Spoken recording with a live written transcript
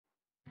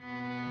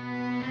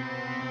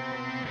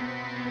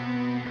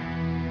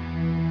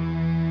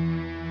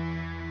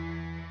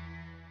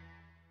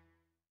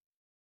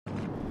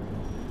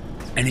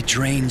and it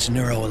drains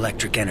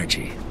neuroelectric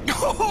energy.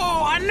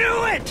 Oh, I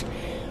knew it!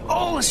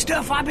 All the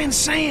stuff I've been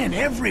saying,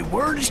 every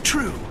word is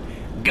true.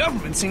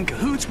 Government's in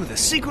cahoots with a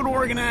secret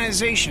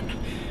organization,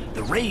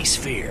 the Ray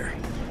Sphere.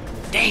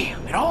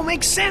 Damn, it all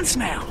makes sense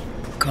now.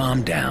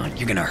 Calm down,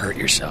 you're gonna hurt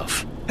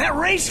yourself. That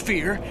Ray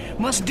Sphere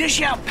must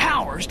dish out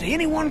powers to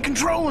anyone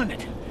controlling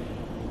it.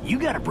 You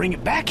gotta bring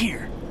it back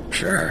here.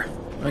 Sure,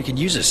 I could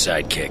use a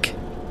sidekick.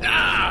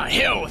 Ah,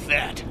 hell with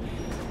that.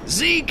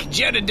 Zeke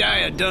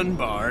Jedediah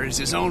Dunbar is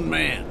his own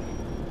man.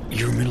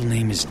 Your middle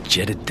name is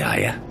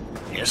Jedediah?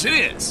 Yes, it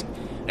is.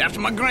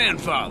 After my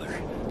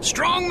grandfather.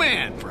 Strong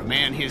man for a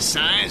man his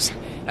size.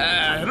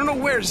 I don't know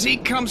where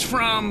Zeke comes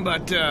from,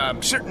 but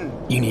I'm certain...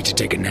 You need to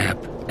take a nap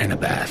and a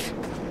bath.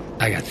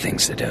 I got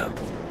things to do.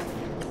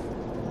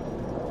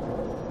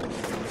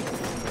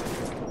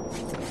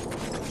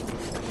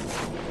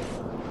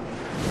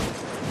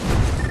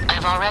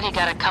 I've already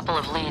got a couple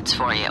of leads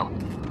for you.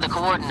 The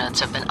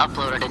coordinates have been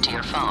uploaded into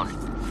your phone.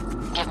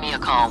 Give me a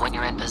call when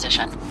you're in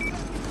position.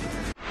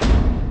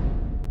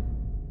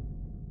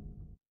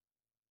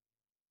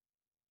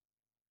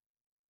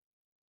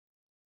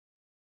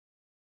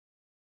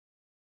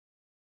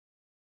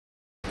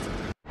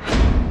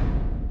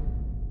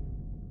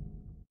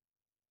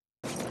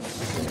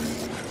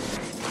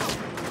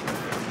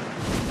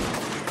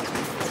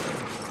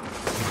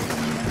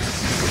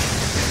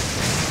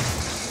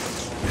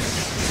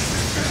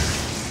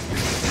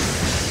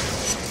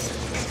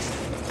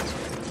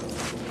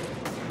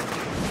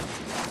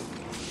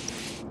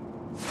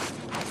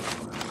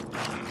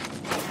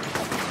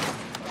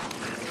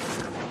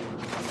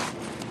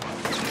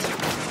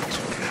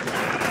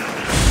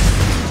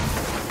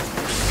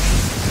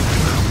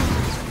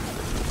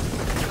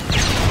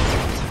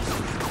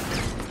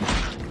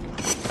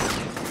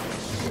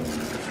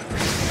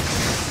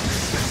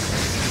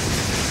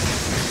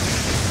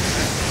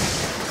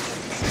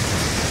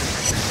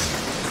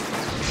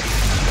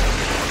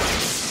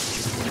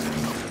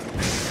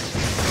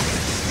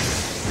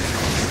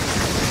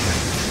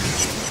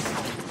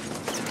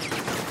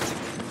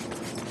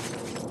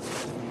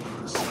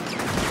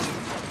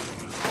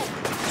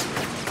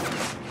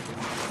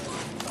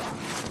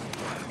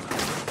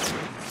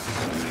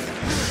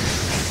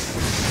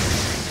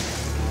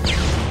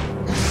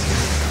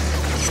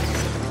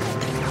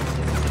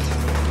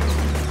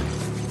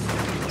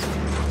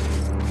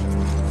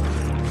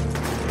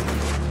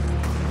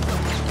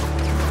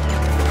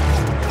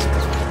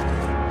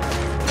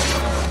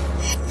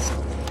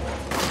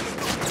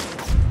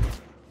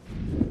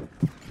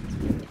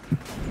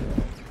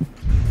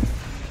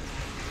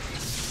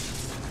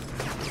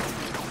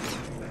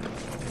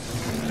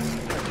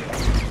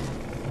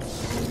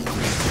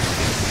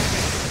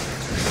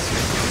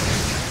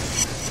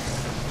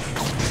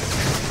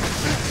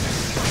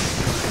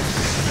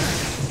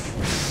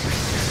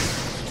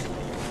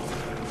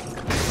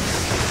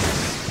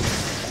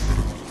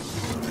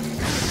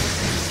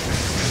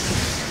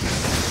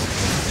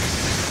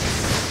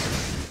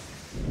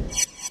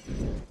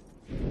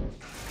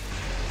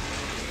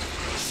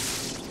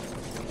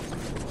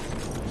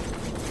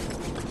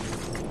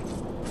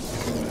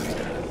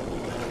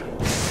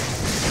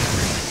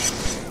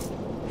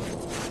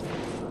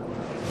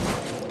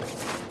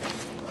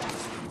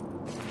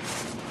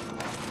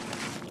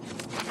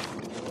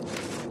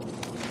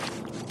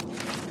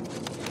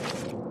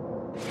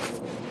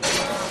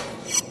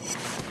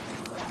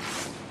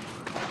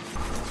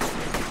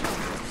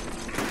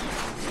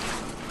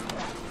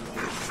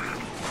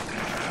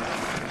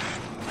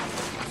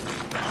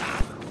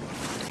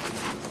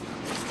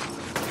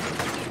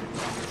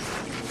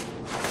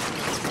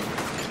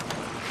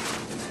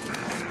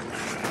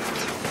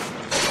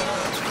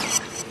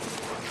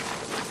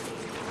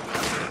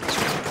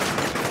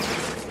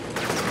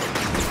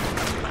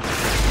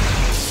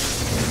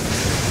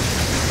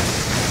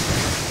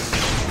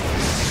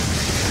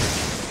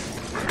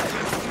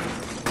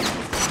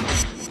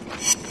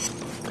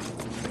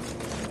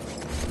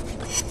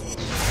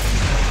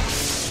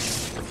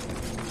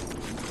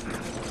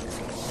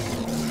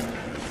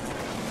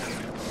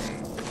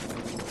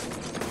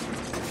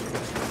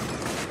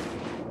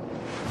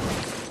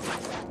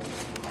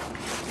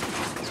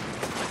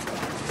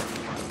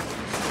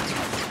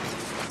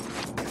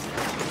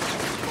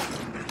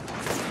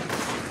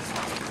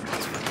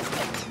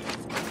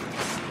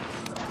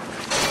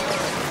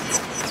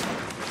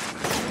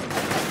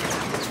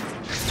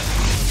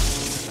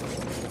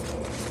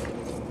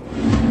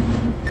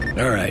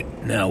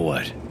 Alright, now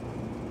what?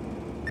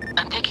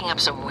 I'm picking up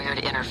some weird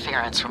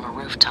interference from a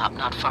rooftop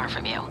not far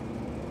from you.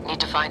 Need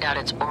to find out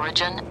its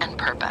origin and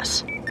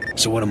purpose.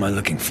 So what am I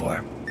looking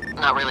for?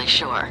 Not really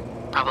sure.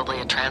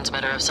 Probably a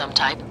transmitter of some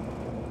type.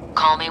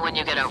 Call me when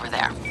you get over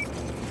there.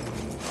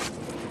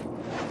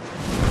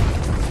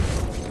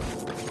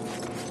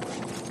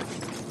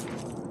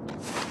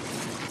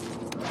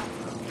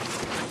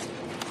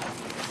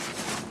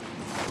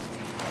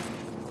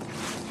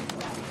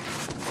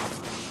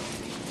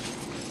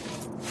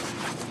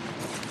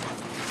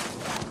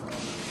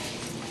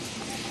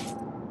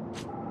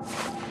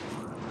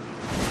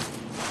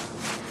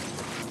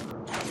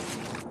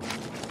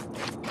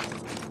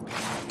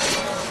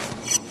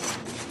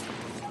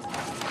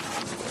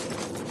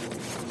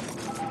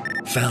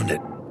 Found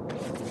it.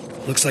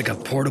 Looks like a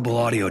portable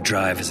audio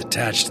drive is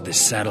attached to this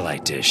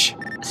satellite dish.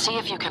 See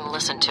if you can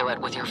listen to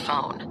it with your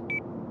phone.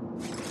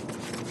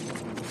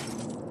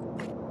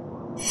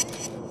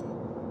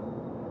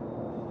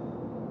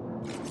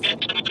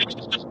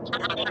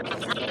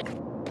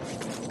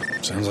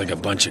 Sounds like a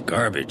bunch of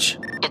garbage.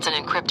 It's an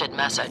encrypted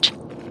message,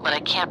 but I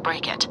can't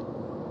break it.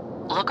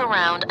 Look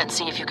around and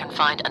see if you can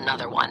find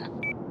another one.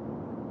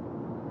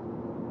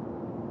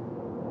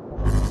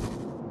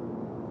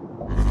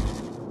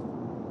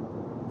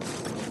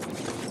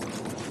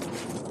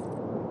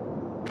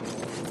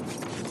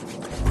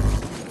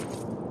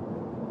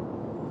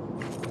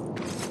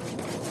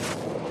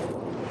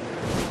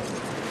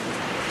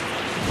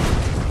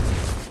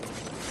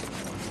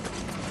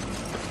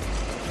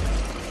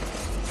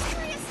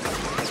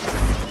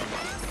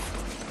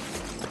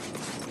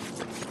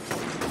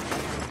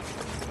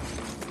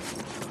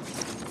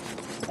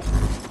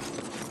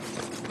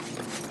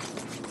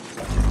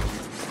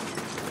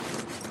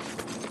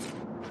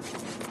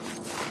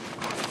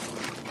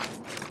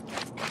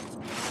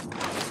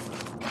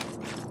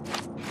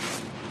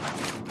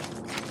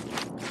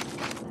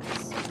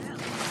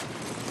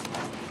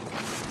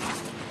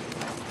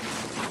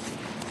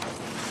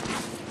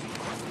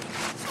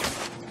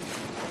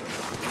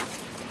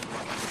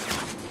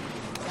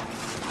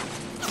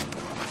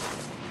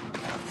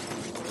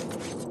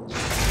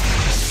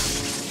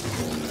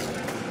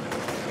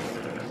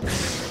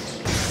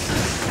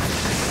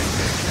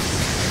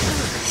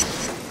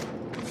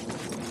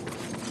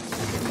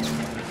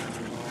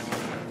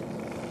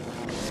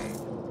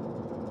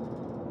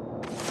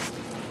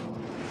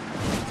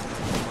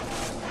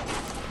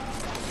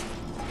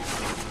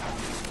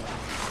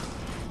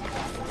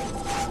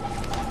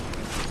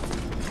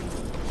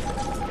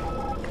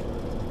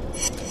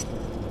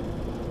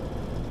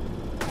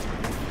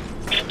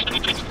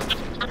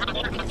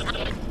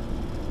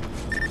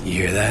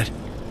 You hear that?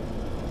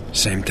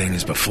 Same thing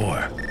as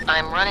before.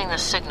 I'm running the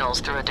signals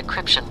through a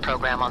decryption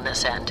program on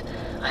this end.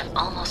 I've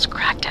almost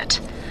cracked it,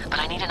 but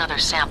I need another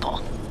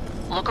sample.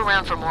 Look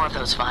around for more of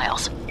those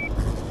files.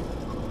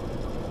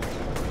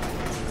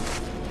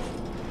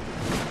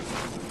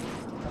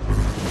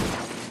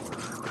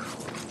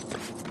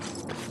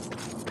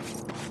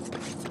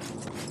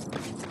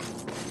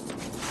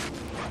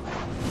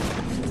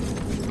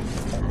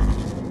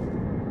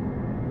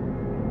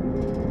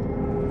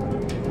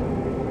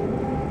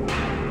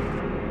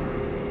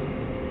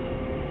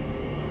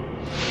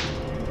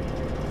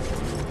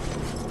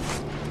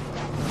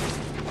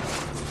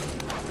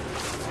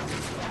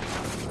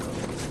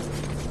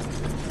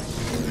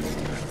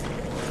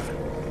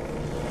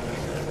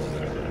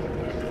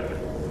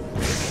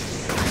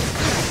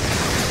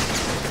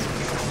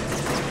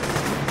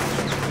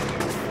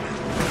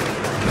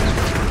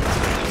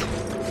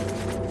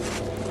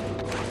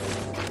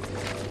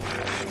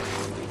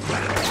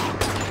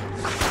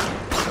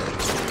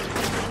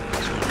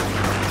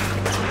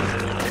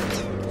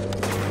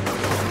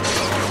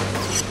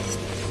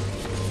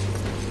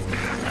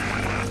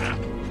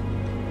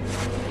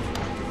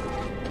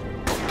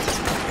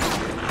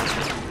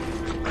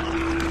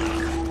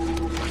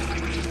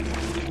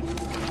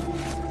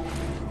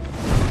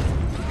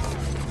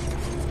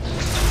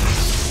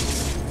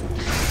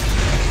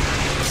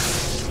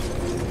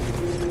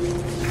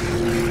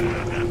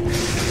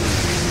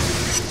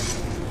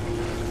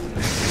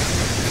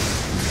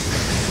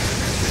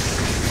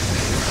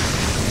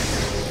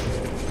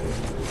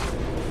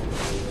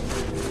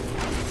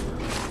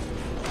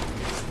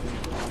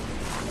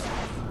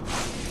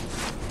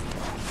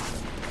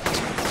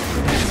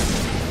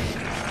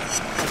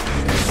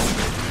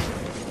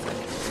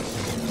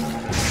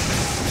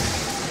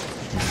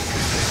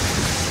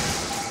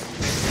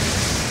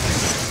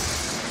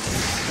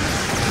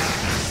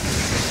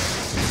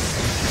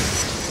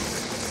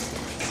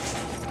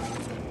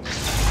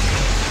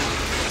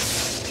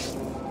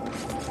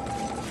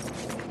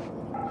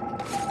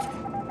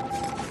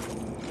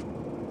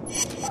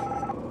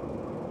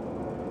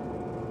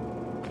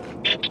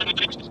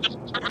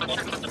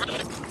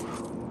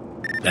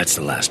 That's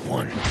the last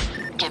one.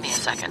 Give me a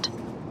second.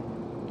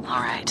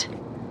 All right.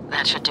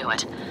 That should do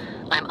it.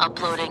 I'm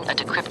uploading a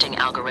decrypting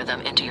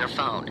algorithm into your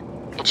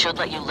phone. It should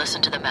let you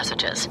listen to the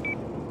messages.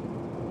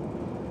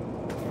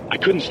 I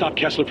couldn't stop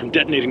Kessler from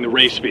detonating the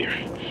ray sphere.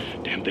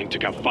 Damn thing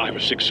took out 5 or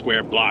 6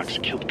 square blocks,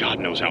 killed God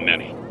knows how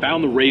many.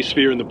 Found the ray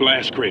sphere in the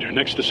blast crater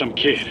next to some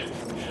kid.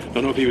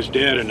 Don't know if he was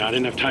dead or not,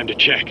 didn't have time to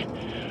check.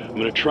 I'm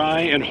gonna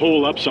try and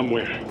hole up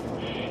somewhere.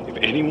 If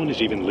anyone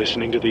is even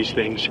listening to these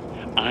things,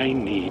 I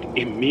need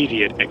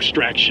immediate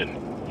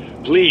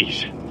extraction.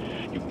 Please,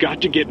 you've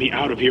got to get me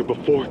out of here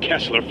before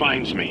Kessler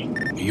finds me.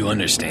 You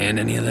understand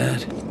any of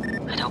that?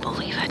 I don't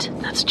believe it.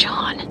 That's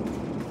John.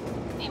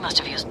 He must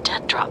have used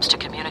dead drops to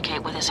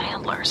communicate with his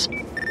handlers.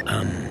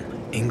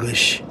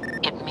 English?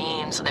 It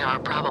means there are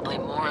probably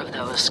more of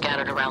those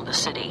scattered around the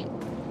city.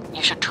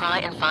 You should try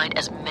and find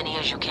as many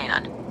as you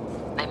can.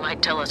 They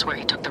might tell us where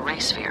he took the ray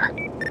sphere.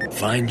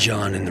 Find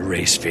John in the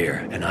ray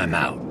sphere, and I'm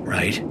out,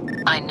 right?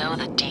 I know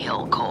the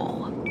deal,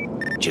 Cole.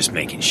 Just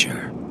making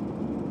sure.